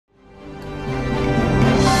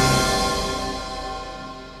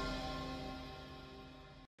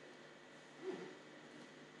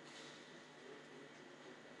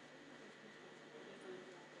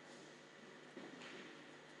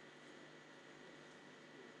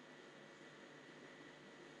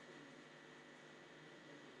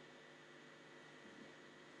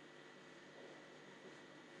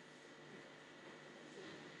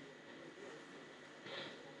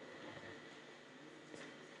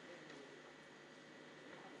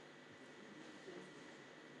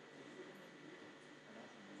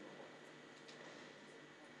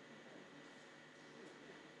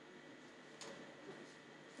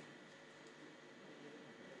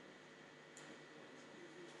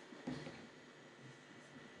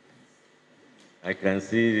I can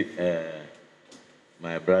see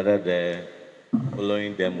my brother there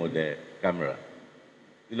following them with the camera.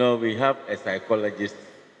 You know, we have a psychologist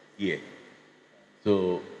here.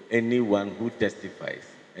 So anyone who testifies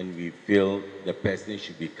and we feel the person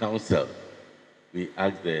should be counseled, we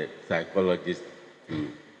ask the psychologist to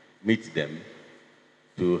meet them,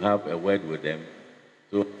 to have a word with them,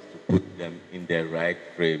 so to put them in the right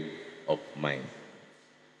frame of mind.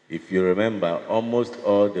 If you remember, almost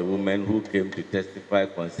all the women who came to testify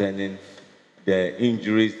concerning the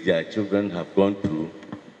injuries their children have gone through,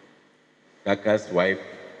 Kaka's wife,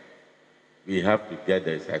 we have to get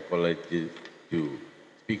the psychologist to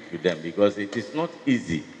speak to them because it is not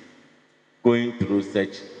easy going through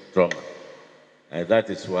such trauma. And that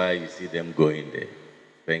is why you see them going there.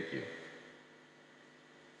 Thank you.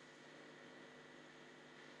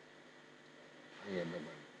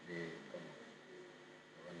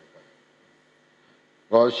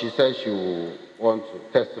 Well, she says she will want to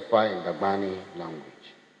testify in the Bani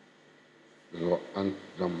language. On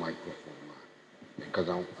the microphone, because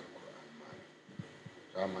I'm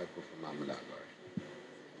microphone.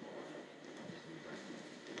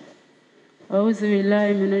 أعوذ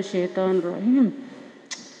بالله من الشيطان الرجيم.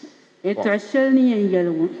 يتعشلني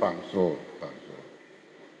ينجلون. Fanso.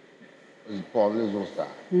 It's Paul Lizosa.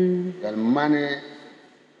 The man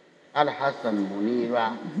Alhassan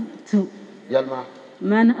Muniratu. Yalma.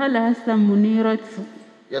 Man Alhassan Muniratu.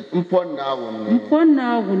 Yet Mponna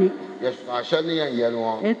wuni. Yes,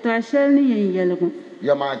 يتعشلني ينجلون.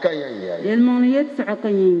 Yamaka yan يلمون يتسعك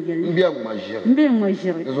ينجل. Bien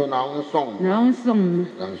majeur. Zo na un song.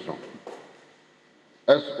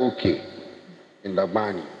 That's okay in the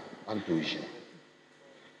Bani and tuition.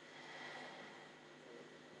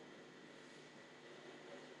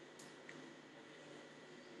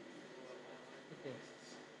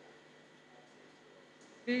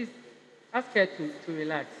 Please ask her to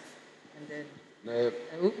relax. And then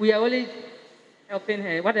we are only helping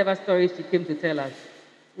her. Whatever story she came to tell us,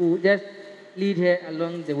 we'll just lead her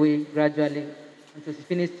along the way gradually until she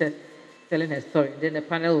finishes telling her story. Then the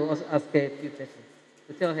panel will also ask her a few questions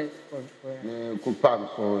to tell her for her. Kupam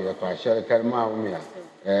so ya to ashere kalma umia.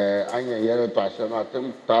 Anya yero to ashere ma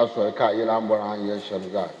tem ta so ka yela mbora anya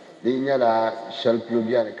shelza. Di nyala shel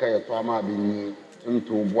plubia ne ka ya to ama bi ni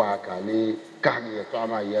ntu bo aka le ka ya to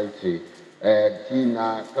ama yelti.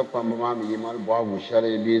 Tina ka pamba ma mi mal bo agu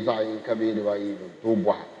shere bi za yin ka bi de wa yi to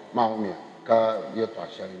bo ma umia ka ya to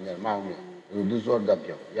ashere ne ma umia. Du zor da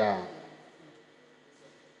pio ya.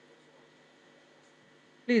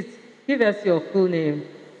 Please give us your full name.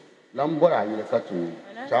 Lambora yele ka tu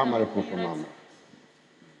chamal kufu mama.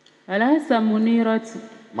 Alhassan Muniratu.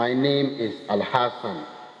 My name is Alhassan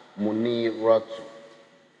Muniratu.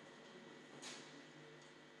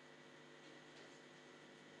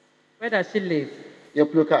 Where does she live?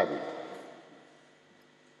 Yeplukabi.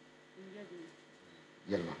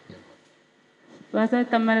 Yelma. Wasa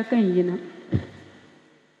tamarakan yina.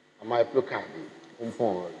 Am I Plukabi?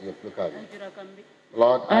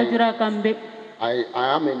 Lord, I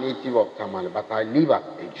am a native of Tamale, but I live at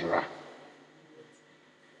EJURA.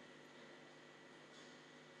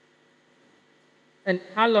 And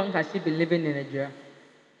how long has she been living in EJURA?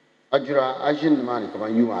 EJURA, Ajin Mani, come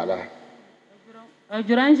on, you mala.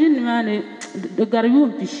 EJURA, Ajin Mani, the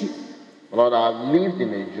Garu Pishi. Lord, I've lived in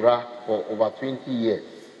EJURA for over 20 years.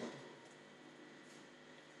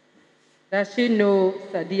 Does she know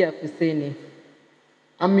Sadia Husseini?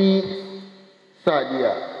 Ami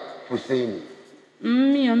Sadia Husseini.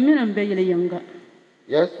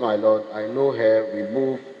 Yes, my Lord, I know her. We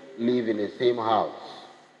both live in the same house.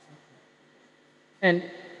 And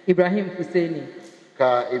Ibrahim Husseini?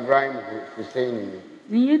 Ka Ibrahim Husseini.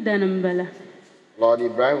 Lord,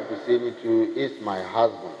 Ibrahim Husseini too is my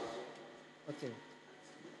husband. Okay.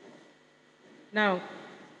 Now,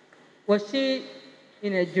 was she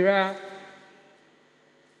in EJURA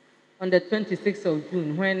on the 26th of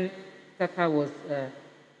June when Kaka was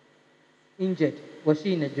injured? Was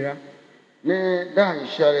she in EJURA? Ne da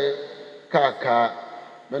share Kaka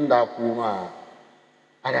benda kuma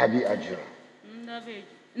Arabi EJURA.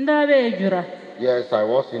 Yes, I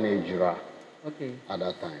was in EJURA. Okay. At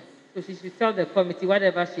that time. So she should tell the committee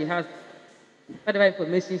whatever she has, whatever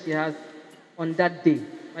information she has on that day,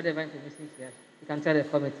 whatever information she has, you can tell the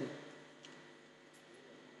committee.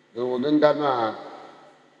 The Wodendana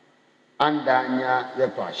Andanya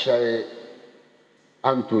Yapa Share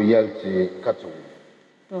Anto Yelti Katu.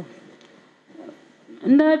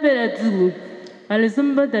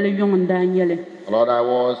 Lord, I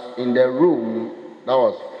was in the room. That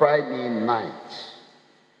was Friday night.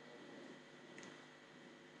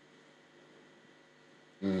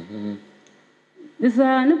 This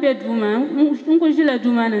no bedroom, and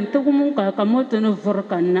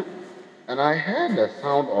I heard the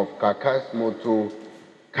sound of Kaka's motor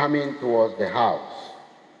coming towards the house.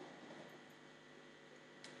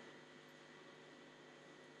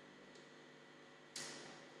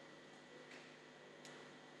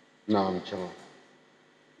 Now I'm sure.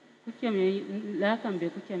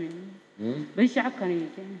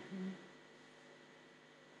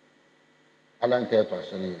 Alan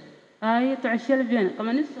Tepashani. I to a shelvian, come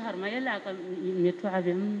on, it's her, my lack of me to have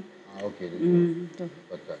him. Okay.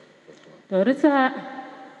 Torisa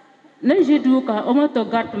Nejiduka, Omoto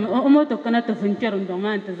Gartum, Omoto Canata Fincher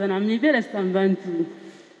Domantas, and I'm very stambantu.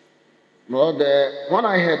 Well, when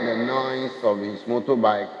I heard the noise of his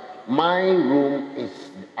motorbike, my room is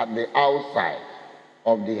at the outside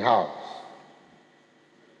of the house.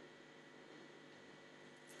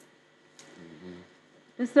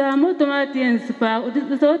 The Motomatians,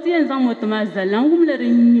 the Sotians and Motomazza, Langumler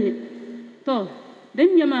to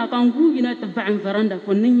then Yama can go in at the van veranda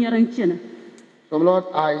for Ninya and China. So, Lord,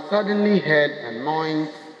 I suddenly heard a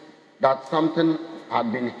noise that something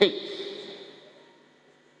had been hit.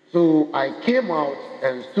 So I came out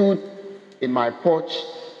and stood in my porch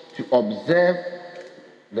to observe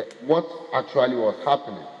what actually was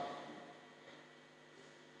happening.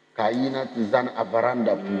 Kaina tizan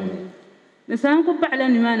avaranda puni. The Sanko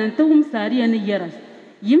Palan and Tom Sari and Yeras.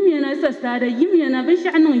 Yimiana Sastada, Yimiana,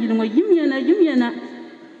 Bishano, Yimiana.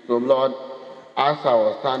 So, Lord, as I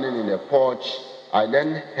was standing in the porch, I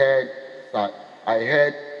then heard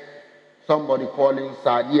somebody calling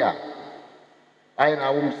Sadia. I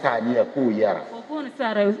know Sadia Kuyara.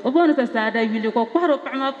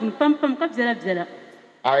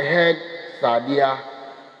 I heard Sadia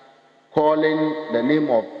calling the name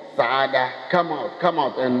of Saada, come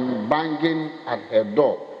out, and banging at her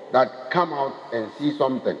door. That come out and see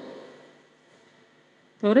something.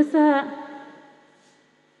 Torisa.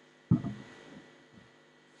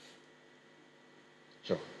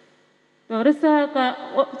 Sure. Torisa,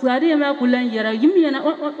 Sadia Makulan Yara, Yimiana,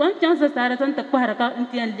 one chance of Sarah Santa Paraka,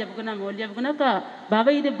 and Tian Lebgunaka,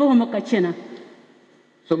 Baba de Bohomokachena.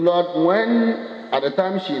 So, Lord, when at the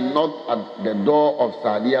time she knocked at the door of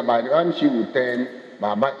Sadia, by the time she would turn,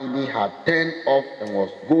 Baba Idi had turned off and was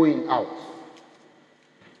going out.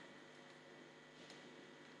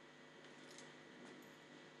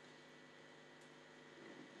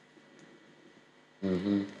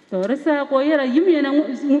 Torisa, Koyera, Yimiana,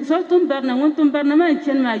 Saltum Barna, Wontum Barnama,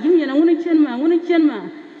 Chenma, Yimiana, Chenma.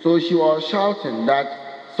 So she was shouting that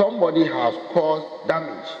somebody has caused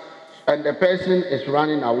damage and the person is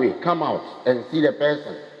running away. Come out and see the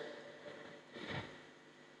person.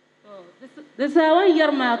 This hour,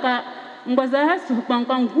 Yarmaka, Mbaza,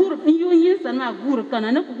 Pankangur, you years and my Gurkan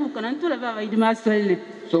and Kukan and Tulava, Maswell.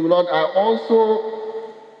 So, Lord, I also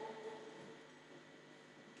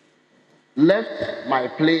left my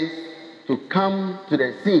place to come to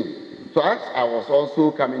the scene. So, as I was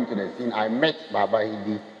also coming to the scene, I met Baba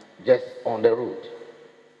Hidi just on the road.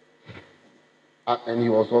 And he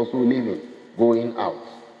was also leaving, going out.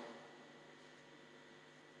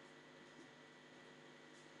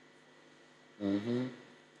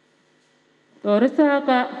 Torisa,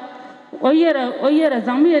 Oyera,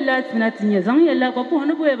 Zamia Latinatinia, Zamia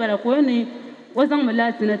Lacono, Baraquani, was on the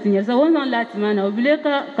Latinatinia, so one on Latin,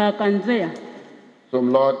 Obileka, Kakanzea. So,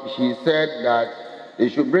 Lord, she said that they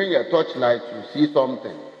should bring a torchlight to see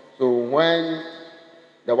something. So, when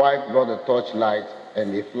the wife brought a torchlight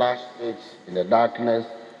and they flashed it in the darkness,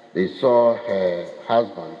 they saw her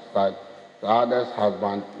husband, Saada's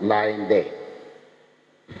husband, lying there.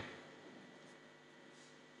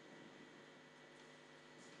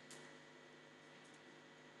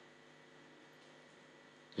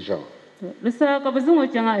 Sure. So,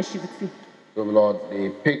 Lord, they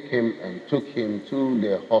picked him and took him to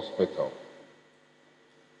the hospital.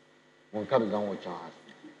 Lord,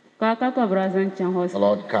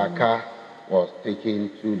 Kaka was taken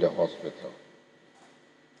to the hospital.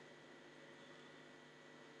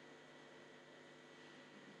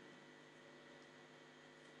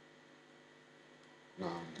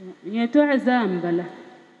 Now,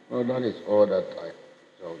 well, that is all that I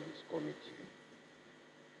tell this committee.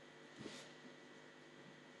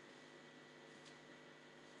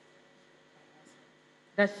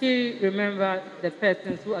 Does she remember the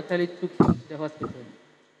persons who actually took him to the hospital?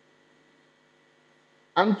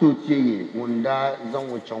 I'm to see Munda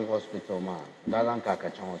Zongwachong Hospital, man. Dalan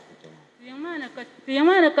Kakachong Hospital. The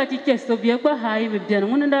Yamana Katiches of Yaka High with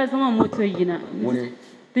them, one does one motor. The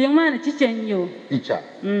Yamana teaching you. Teacher.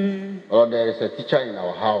 Well, there is a teacher in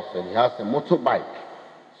our house and he has a motorbike.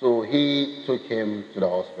 So he took him to the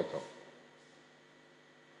hospital.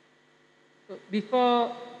 So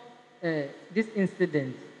before this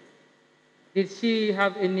incident, did she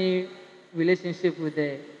have any relationship with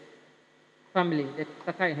the family, the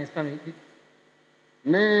Kaka and his family?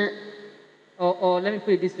 Or let me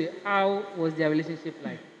put it this way, how was their relationship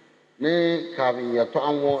like? Ne kavin ya to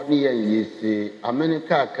anwo ni ya yesi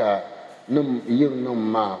amerika ka num yin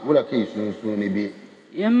num ma wala ke sunsun ni bi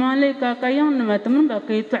ya malika ka yang na matamun ba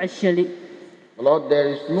kai to ashali. Lord, there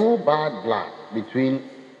is no bad blood between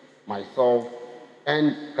myself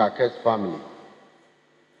and Kaka's family.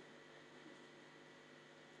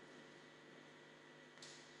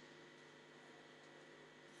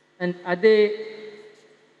 And are they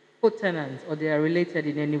co-tenants or they are related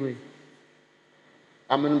in any way?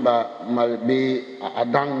 Amen ba malbe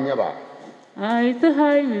adang nyaba. It's a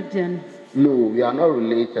high median. No, we are not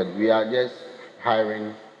related. We are just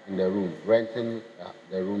hiring in the room, renting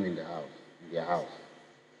the room in the house, in their house.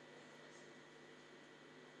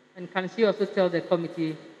 And can she also tell the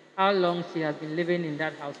committee how long she has been living in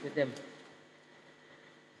that house with them?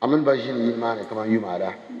 Amen ba jin yin ma ne kama yu ma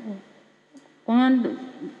da. When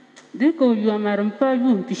they go, you are my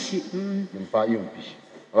pishi. Mpa yu pishi.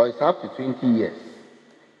 Oh, it's up to 20 years.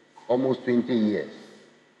 Almost 20 years.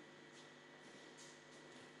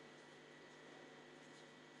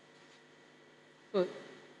 So,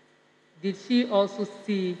 did she also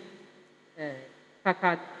see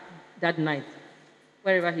Kaka that night,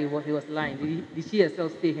 wherever he was lying? Did she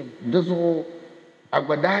herself see him? This whole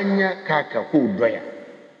agbadanya Kaka who doya,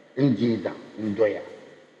 indeed, doya.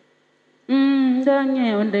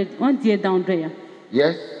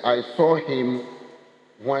 Yes, I saw him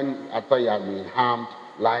when after he had been harmed,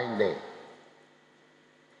 lying there.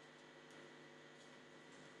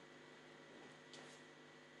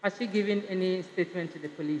 Has she given any statement to the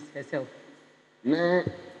police herself? Ne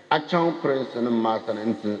achang prince and master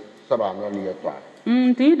into Sabano Liatwa.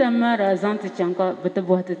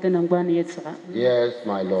 Yes,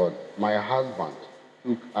 my lord. My husband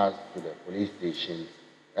took us to the police station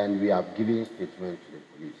and we have given statement to the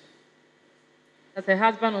police. Does her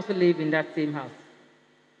husband also live in that same house?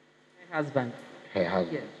 Her husband? Her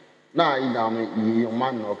husband. Yes. Na idame, your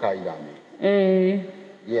man no ka idame.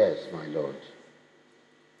 Yes, my lord.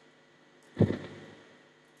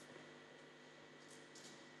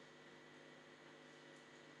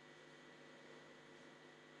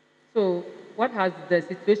 So, what has the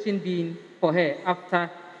situation been for her after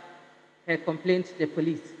her complaint to the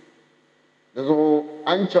police? So,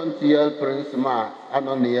 Anchantiel Prince Ma,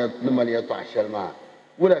 Anonia, Numalia to Ashelma,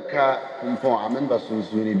 would a car compon Amen Basun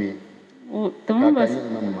Sunibi.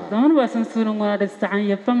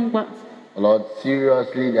 Lord,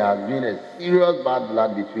 seriously, there has been a serious bad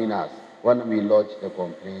blood between us when we lodged the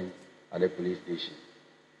complaint at the police station.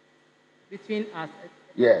 Between us?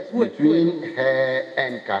 Yes, between her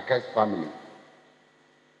and Kaka's family.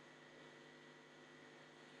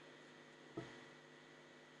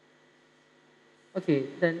 Okay,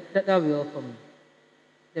 then that will be all for me.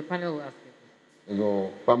 The panel will ask you.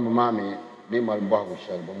 So, Pamami, be my boy,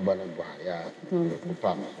 shall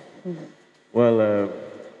Well,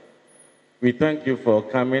 we thank you for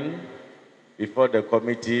coming before the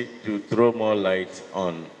committee to throw more light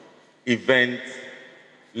on events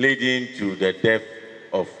leading to the death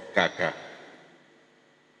of Kaka.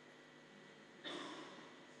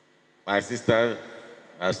 My sister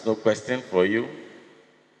has no question for you.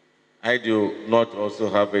 I do not also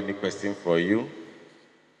have any question for you.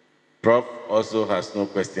 Prof also has no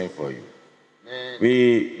question for you.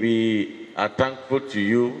 We are thankful to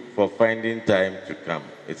you for finding time to come.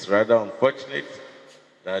 It's rather unfortunate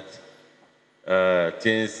that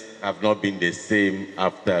things have not been the same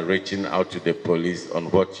after reaching out to the police on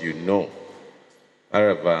what you know.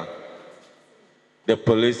 However, the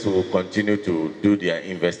police will continue to do their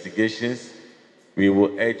investigations. We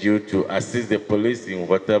will urge you to assist the police in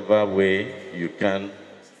whatever way you can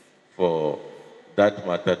for that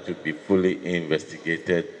matter to be fully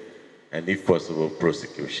investigated and, if possible,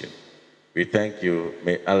 prosecution. We thank you.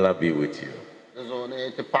 May Allah be with you.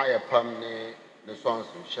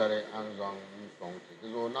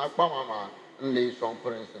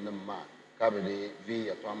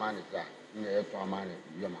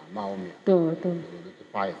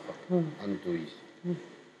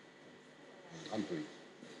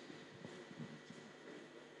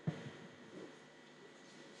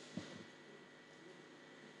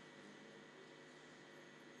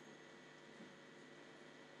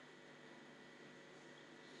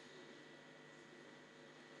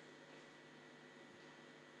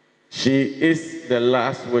 She is the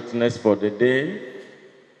last witness for the day.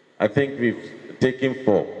 I think we've taken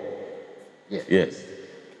 4. Yes. Yes.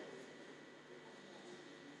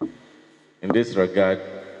 In this regard,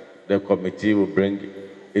 the committee will bring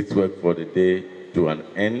its work for the day to an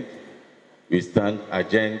end. We stand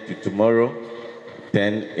adjourned to tomorrow,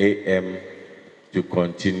 10 a.m., to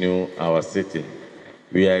continue our sitting.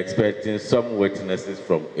 We are expecting some witnesses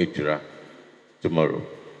from EJURA tomorrow.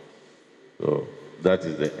 So that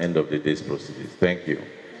is the end of the day's proceedings. Thank you.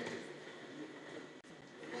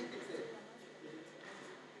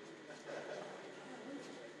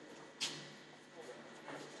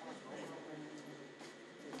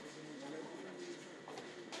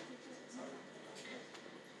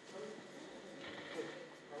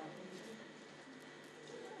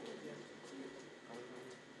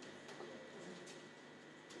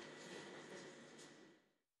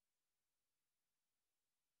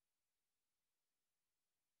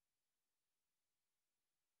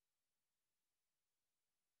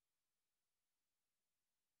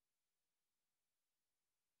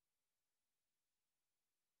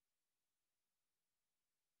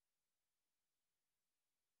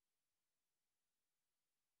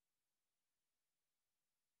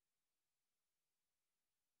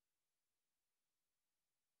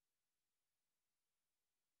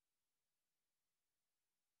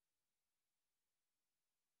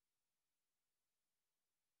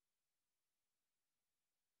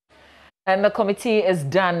 And the committee is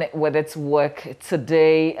done with its work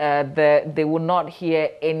today. They will not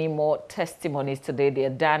hear any more testimonies today. They are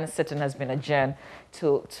done. Sitting has been adjourned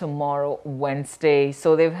to tomorrow, Wednesday.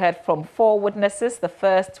 So they've heard from 4 witnesses. The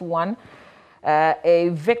first one,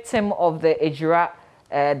 a victim of the EJURA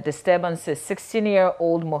disturbances,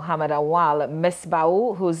 16-year-old Muhammad Awal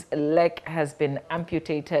Misbau, whose leg has been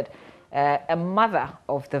amputated. A mother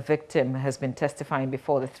of the victim has been testifying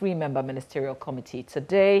before the 3-member ministerial committee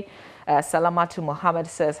today. Salamatu Mohammed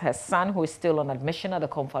says her son, who is still on admission at the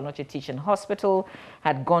Komfanoche Teaching Hospital,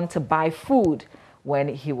 had gone to buy food when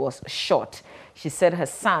he was shot. She said her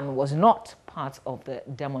son was not part of the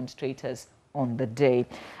demonstrators on the day.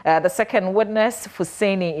 The second witness,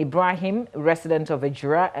 Husseini Ibrahim, resident of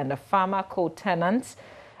EJURA and a farmer co-tenant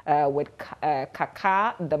with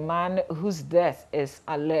Kaka, the man whose death is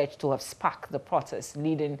alleged to have sparked the protest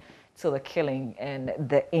leading to the killing and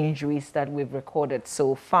the injuries that we've recorded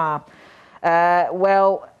so far.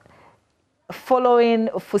 Well, following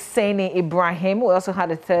Husseini Ibrahim, we also had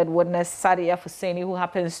a third witness, Sadia Husseini, who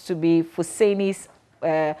happens to be Husseini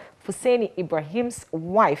Ibrahim's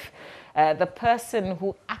wife, the person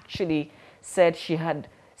who actually said she had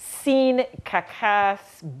seen Kaka's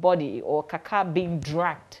body, or Kaka being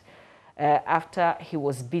dragged after he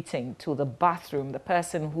was beaten to the bathroom, the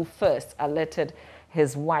person who first alerted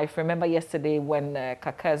his wife. Remember yesterday when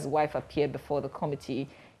Kaka's wife appeared before the committee,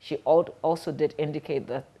 she also did indicate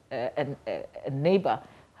that a neighbor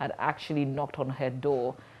had actually knocked on her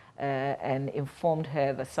door and informed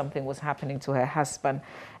her that something was happening to her husband.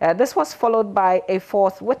 This was followed by a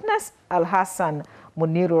fourth witness, Alhassan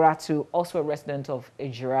Muniratu, also a resident of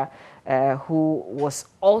EJURA, who was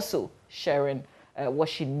also sharing what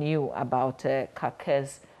she knew about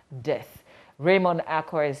Kaka's death. Raymond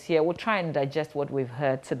Akor is here. We'll try and digest what we've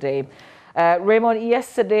heard today. Raymond,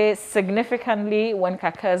 yesterday, significantly, when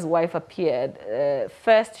Kaka's wife appeared,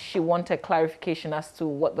 first she wanted clarification as to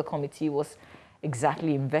what the committee was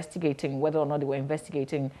exactly investigating, whether or not they were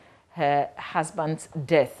investigating her husband's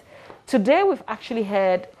death. Today, we've actually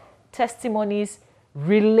heard testimonies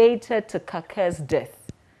related to Kaka's death.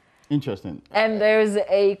 Interesting. And there's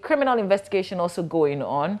a criminal investigation also going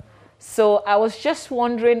on. So I was just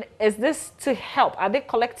wondering, is this to help? Are they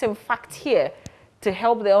collecting facts here to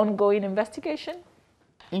help the ongoing investigation?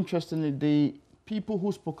 Interestingly, the people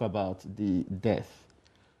who spoke about the death,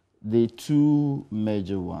 the 2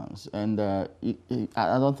 major ones, and I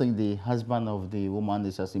don't think the husband of the woman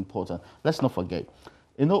is as important. Let's not forget,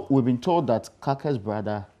 you know, we've been told that Kaka's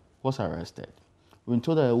brother was arrested. We've been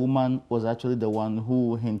told that a woman was actually the one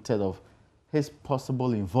who hinted of his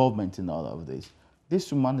possible involvement in all of this.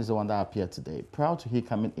 This woman is the one that appeared today. Prior to he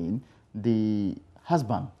coming in, the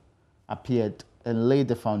husband appeared and laid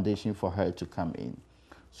the foundation for her to come in.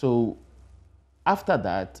 So after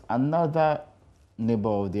that, another neighbor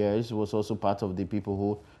of theirs was also part of the people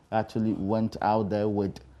who actually went out there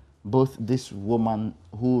with both this woman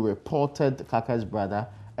who reported Kaka's brother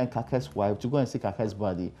and Kaka's wife to go and see Kaka's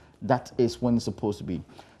body. That is when it's supposed to be.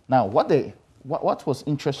 Now, what was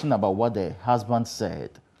interesting about what the husband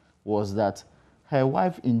said was that her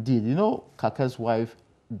wife indeed, you know, Kaka's wife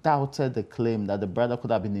doubted the claim that the brother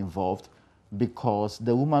could have been involved because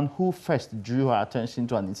the woman who first drew her attention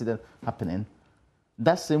to an incident happening,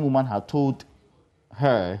 that same woman had told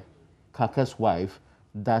her, Kaka's wife,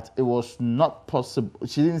 that it was not possible.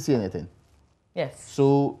 She didn't see anything. Yes.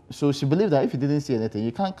 So she believed that if you didn't see anything,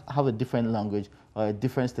 you can't have a different language or a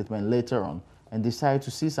different statement later on and decide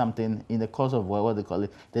to see something in the course of what they call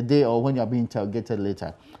it, the day or when you're being interrogated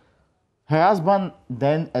later. Her husband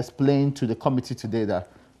then explained to the committee today that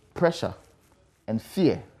pressure and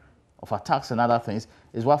fear of attacks and other things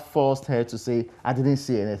is what forced her to say, I didn't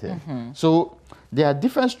see anything. So there are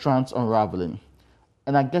different strands unraveling.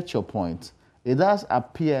 And I get your point. It does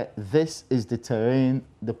appear this is the terrain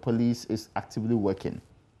the police is actively working.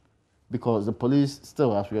 Because the police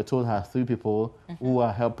still, as we are told, have 3 people who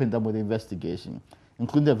are helping them with the investigation,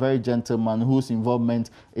 including a very gentleman whose involvement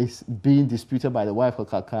is being disputed by the wife of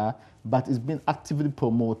Kaka, but is being actively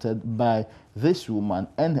promoted by this woman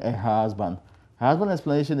and her husband. Her husband's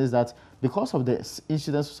explanation is that because of the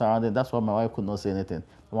incidents surrounding, that's why my wife could not say anything.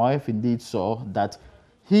 My wife indeed saw that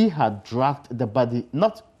he had dragged the body,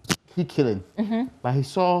 not he killing, but he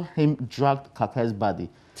saw him drag Kaka's body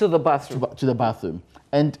to the bathroom. To the bathroom.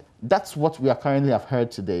 And that's what we are currently have heard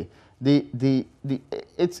today.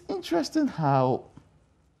 It's interesting how,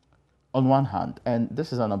 on one hand, and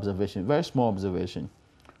this is an observation, very small observation,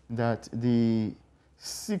 that the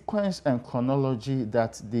sequence and chronology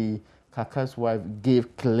that the Kaka's wife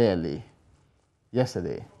gave clearly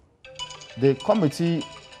yesterday, the committee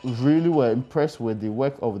really were impressed with the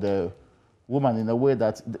work of the woman in a way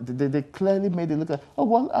that they clearly made it look like, oh,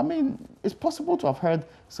 well, I mean, it's possible to have heard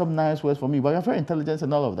some nice words from me, but you're very intelligent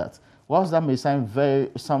and all of that. Whilst that may sound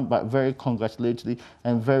very congratulatory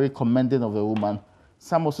and very commending of the woman,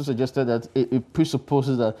 some also suggested that it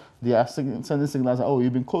presupposes that they are sending signals that, oh,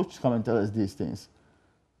 you've been coached to come and tell us these things.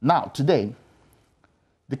 Now, today,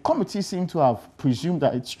 the committee seemed to have presumed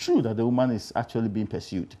that it's true that the woman is actually being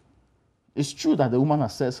pursued. It's true that the woman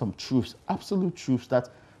has said some truths, absolute truths, that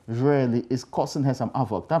really is causing her some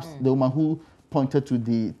havoc. That's the woman who pointed to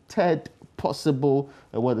the 3rd possible,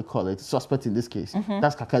 what they call it, suspect in this case.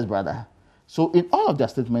 That's Kaka's brother. So in all of their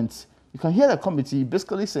statements, you can hear the committee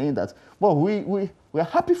basically saying that, well, we are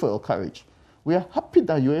happy for your courage. We are happy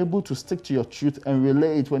that you're able to stick to your truth and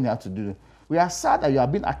relay it when you have to do it. We are sad that you are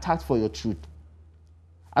being attacked for your truth.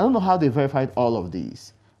 I don't know how they verified all of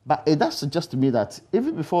these, but it does suggest to me that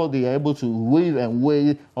even before they are able to weave and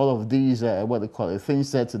weigh all of these, what they call it, things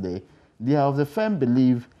said today, they are of the firm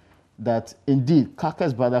belief that indeed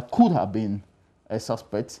Kaka's brother could have been a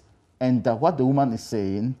suspect, and that what the woman is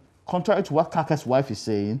saying, contrary to what Kaka's wife is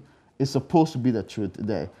saying, is supposed to be the truth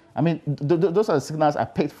there. I mean, those are the signals I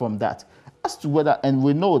picked from that. As to whether, and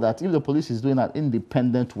we know that if the police is doing an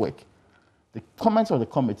independent work, the comments of the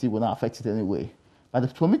committee will not affect it anyway. But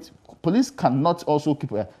the police cannot also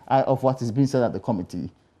keep an eye of what is being said at the committee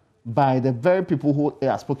by the very people who they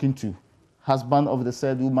are spoken to. Husband of the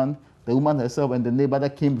said woman, the woman herself, and the neighbor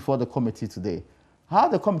that came before the committee today. How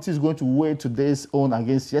the committee is going to weigh today's own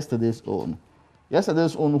against yesterday's own.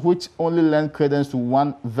 Yesterday's own, which only lent credence to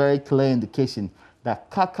one very clear indication that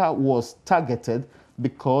Kaka was targeted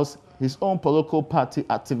because his own political party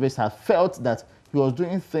activists had felt that he was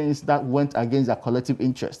doing things that went against their collective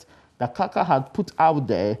interest. That Kaka had put out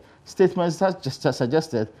there statements that just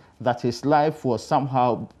suggested that his life was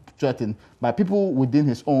somehow threatened by people within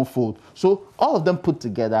his own fold. So all of them put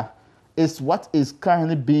together is what is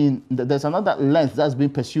currently being, there's another lens that's being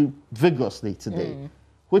pursued vigorously today,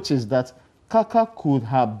 which is that Kaka could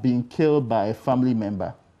have been killed by a family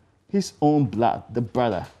member, his own blood, the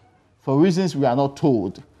brother, for reasons we are not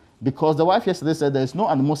told. Because the wife yesterday said there is no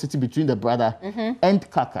animosity between the brother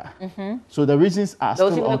and Kaka. So the reasons are still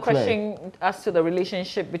unclear. There was even a question as to the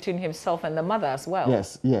relationship between himself and the mother as well.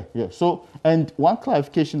 Yes, yeah. So, and one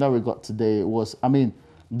clarification that we got today was, I mean,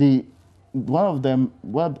 one of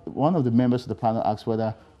the members of the panel asked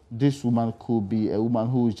whether this woman could be a woman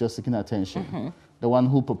who is just seeking attention. The one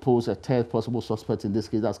who proposed a 3rd possible suspect in this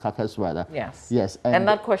case, that's Kaka's brother. Yes. And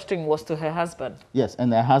that question was to her husband. Yes,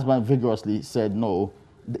 and her husband vigorously said no.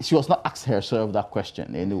 She was not asked herself that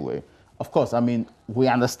question anyway. Of course, I mean, we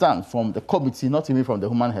understand from the committee, not even from the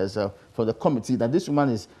woman herself, from the committee, that this woman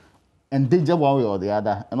is endangered one way or the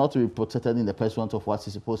other and not to be protected in the pursuit of what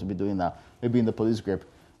she's supposed to be doing now, maybe in the police grip.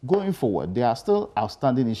 Going forward, there are still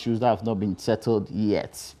outstanding issues that have not been settled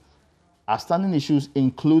yet. Outstanding issues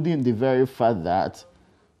including the very fact that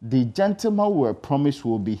the gentleman we were promised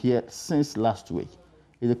will be here since last week.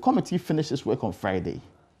 If the committee finishes work on Friday,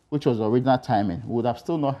 which was the original timing, we would have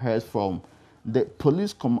still not heard from the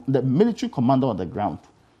the military commander on the ground,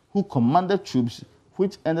 who commanded troops,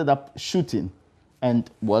 which ended up shooting.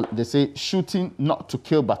 And, well, they say shooting not to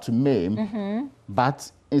kill but to maim.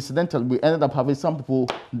 But incidentally, we ended up having some people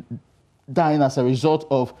dying as a result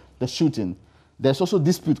of the shooting. There's also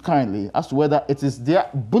dispute currently as to whether it is their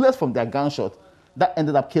bullets from their gunshot that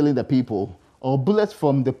ended up killing the people, or bullets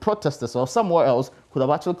from the protesters or somewhere else could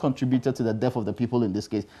have actually contributed to the death of the people in this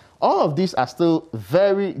case. All of these are still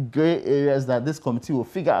very gray areas that this committee will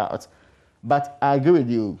figure out. But I agree with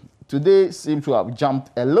you. Today seems to have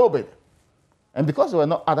jumped a little bit. And because there were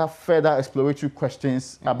no other further exploratory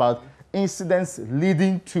questions about incidents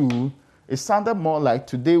leading to, it sounded more like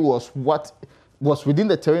today was what was within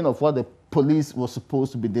the terrain of what the police was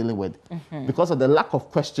supposed to be dealing with. Because of the lack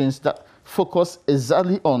of questions that focus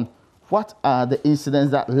exactly on what are the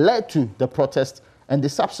incidents that led to the protest and the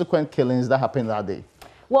subsequent killings that happened that day.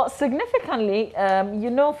 Well, significantly, you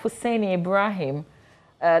know, Hussein Ibrahim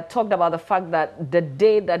talked about the fact that the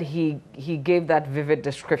day that he gave that vivid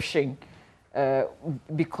description,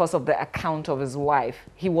 because of the account of his wife,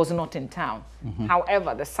 he was not in town.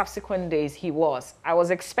 However, the subsequent days he was. I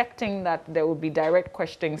was expecting that there would be direct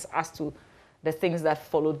questions as to the things that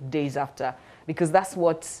followed days after, because that's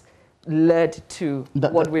what led to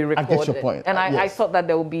what we recorded. I get your point. And Yes. I thought that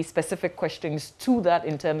there would be specific questions to that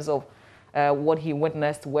in terms of what he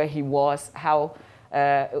witnessed, where he was, how,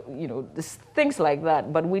 you know, things like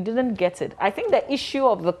that. But we didn't get it. I think the issue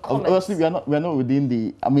of the comments... Obviously, we are not within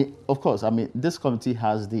the... I mean, of course, I mean, this committee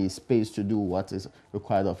has the space to do what is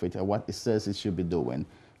required of it and what it says it should be doing.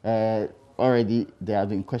 Already, there have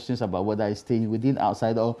been questions about whether it's staying within,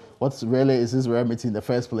 outside, or what really is this remedy in the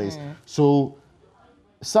first place. So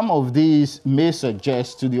some of these may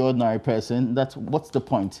suggest to the ordinary person that what's the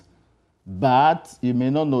point? But you may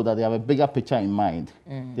not know that they have a bigger picture in mind.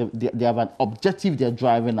 They have an objective they're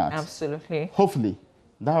driving at. Absolutely. Hopefully,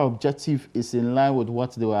 that objective is in line with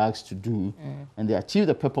what they were asked to do, and they achieve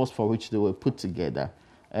the purpose for which they were put together.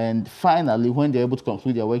 And finally, when they're able to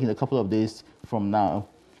conclude their work in a couple of days from now,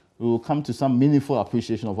 we will come to some meaningful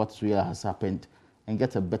appreciation of what really has happened and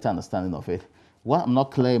get a better understanding of it. What I'm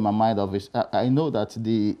not clear in my mind of is, I know that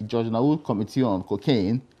the JoyNews Committee on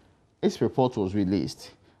Cocaine, its report was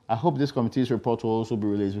released. I hope this committee's report will also be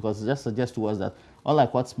released, because it just suggests to us that,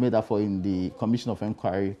 unlike what's made up for in the Commission of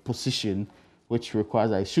Inquiry position, which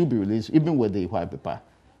requires that it should be released, even with the white paper,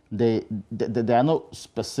 there are no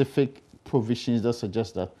specific provisions that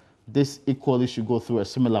suggest that this equally should go through a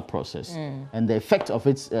similar process. And the effect of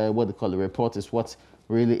its, what they call the report, is what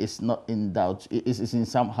really is not in doubt, is in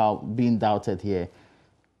somehow being doubted here.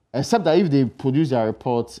 Except that if they produce their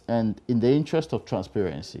report, and in the interest of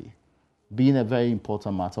transparency, being a very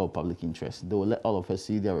important matter of public interest, they will let all of us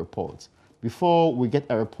see their reports before we get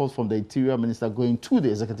a report from the Interior Minister going to the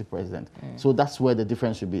Executive President. So that's where the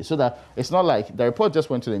difference should be. So that it's not like the report just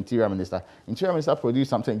went to the Interior Minister. Interior Minister produced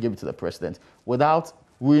something and gave it to the President without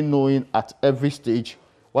we knowing at every stage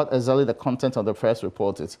what exactly the content of the press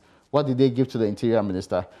report is. What did they give to the Interior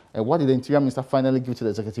Minister? And what did the Interior Minister finally give to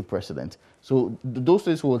the Executive President? So those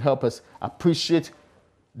things will help us appreciate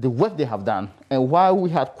the work they have done, and why we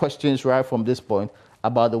had questions right from this point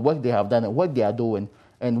about the work they have done and what they are doing,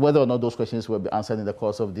 and whether or not those questions will be answered in the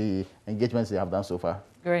course of the engagements they have done so far.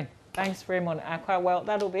 Great. Thanks very much, Aqua. Well,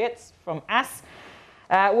 that'll be it from us.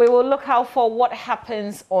 We will look out for what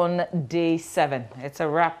happens on day 7. It's a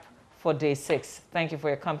wrap for day 6. Thank you for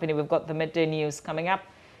your company. We've got the midday news coming up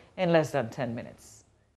in less than 10 minutes.